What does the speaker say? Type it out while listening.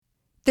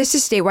This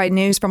is statewide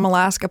news from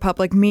Alaska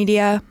Public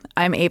Media.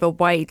 I'm Ava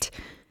White.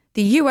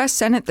 The U.S.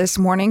 Senate this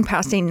morning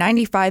passed a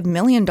 $95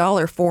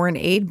 million foreign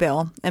aid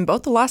bill, and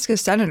both Alaska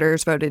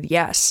senators voted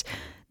yes.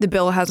 The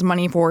bill has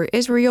money for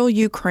Israel,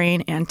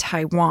 Ukraine, and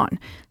Taiwan.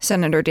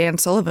 Senator Dan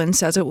Sullivan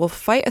says it will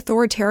fight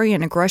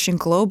authoritarian aggression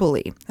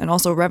globally and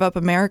also rev up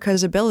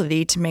America's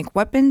ability to make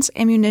weapons,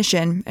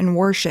 ammunition, and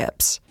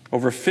warships.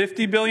 Over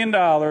 $50 billion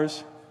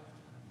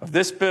of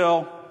this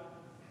bill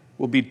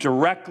will be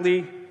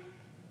directly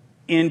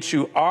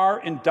into our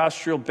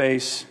industrial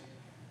base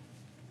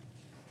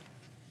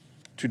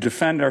to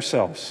defend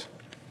ourselves.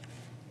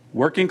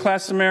 Working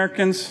class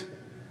Americans,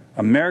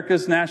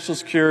 America's national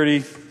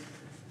security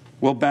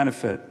will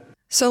benefit.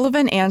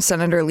 Sullivan and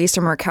Senator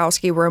Lisa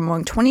Murkowski were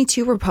among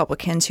 22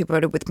 Republicans who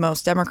voted with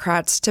most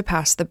Democrats to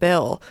pass the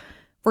bill.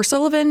 For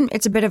Sullivan,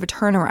 it's a bit of a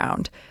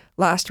turnaround.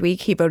 Last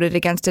week, he voted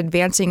against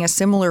advancing a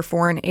similar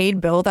foreign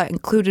aid bill that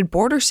included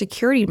border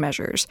security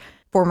measures.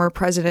 Former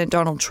President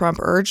Donald Trump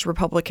urged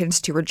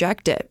Republicans to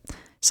reject it.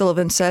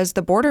 Sullivan says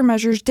the border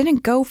measures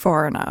didn't go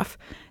far enough.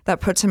 That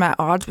puts him at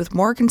odds with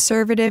more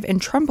conservative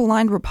and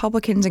Trump-aligned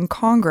Republicans in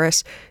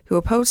Congress who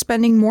oppose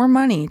spending more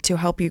money to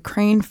help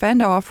Ukraine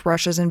fend off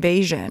Russia's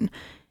invasion.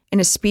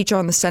 In a speech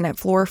on the Senate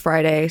floor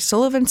Friday,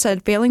 Sullivan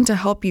said failing to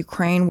help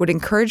Ukraine would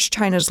encourage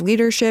China's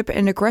leadership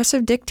and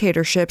aggressive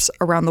dictatorships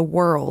around the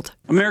world.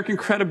 American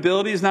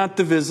credibility is not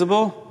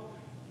divisible.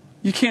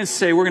 You can't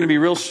say we're going to be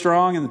real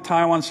strong in the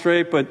Taiwan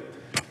Strait, but,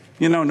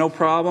 no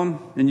problem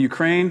in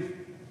Ukraine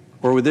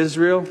or with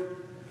Israel.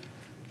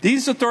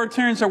 These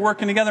authoritarians are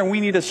working together, and we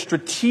need a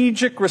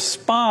strategic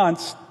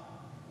response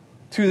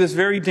to this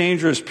very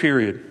dangerous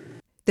period.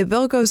 The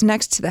bill goes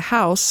next to the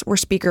House, where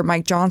Speaker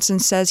Mike Johnson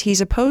says he's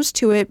opposed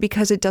to it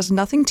because it does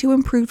nothing to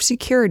improve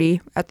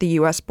security at the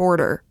U.S.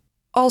 border.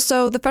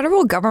 Also, the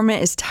federal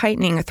government is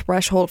tightening a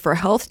threshold for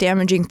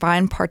health-damaging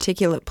fine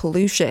particulate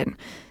pollution.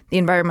 The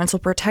Environmental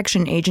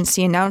Protection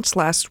Agency announced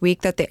last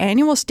week that the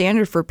annual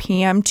standard for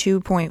PM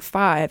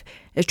 2.5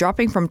 is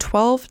dropping from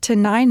 12 to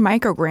 9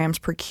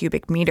 micrograms per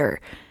cubic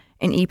meter.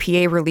 An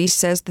EPA release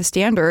says the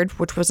standard,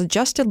 which was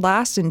adjusted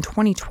last in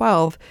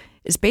 2012,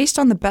 is based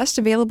on the best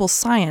available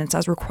science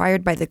as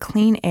required by the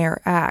Clean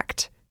Air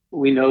Act.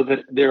 We know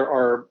that there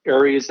are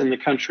areas in the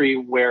country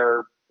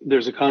where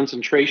there's a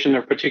concentration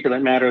of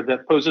particulate matter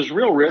that poses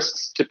real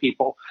risks to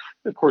people.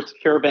 Of course,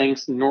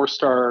 Fairbanks and North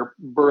Star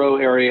Borough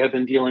area have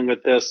been dealing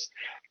with this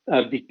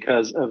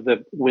because of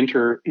the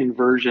winter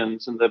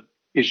inversions and the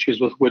issues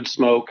with wood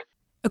smoke.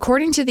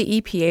 According to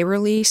the EPA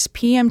release,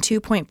 PM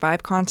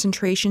 2.5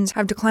 concentrations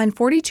have declined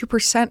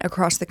 42%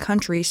 across the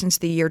country since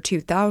the year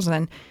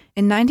 2000,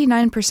 and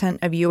 99%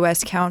 of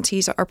U.S.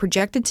 counties are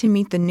projected to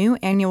meet the new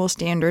annual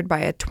standard by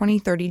a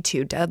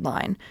 2032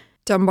 deadline.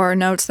 Dunbar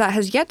notes that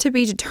has yet to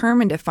be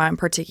determined if fine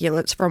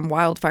particulates from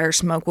wildfire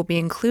smoke will be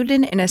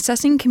included in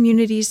assessing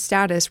communities'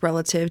 status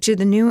relative to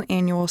the new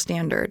annual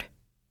standard.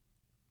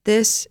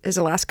 This is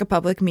Alaska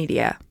Public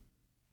Media.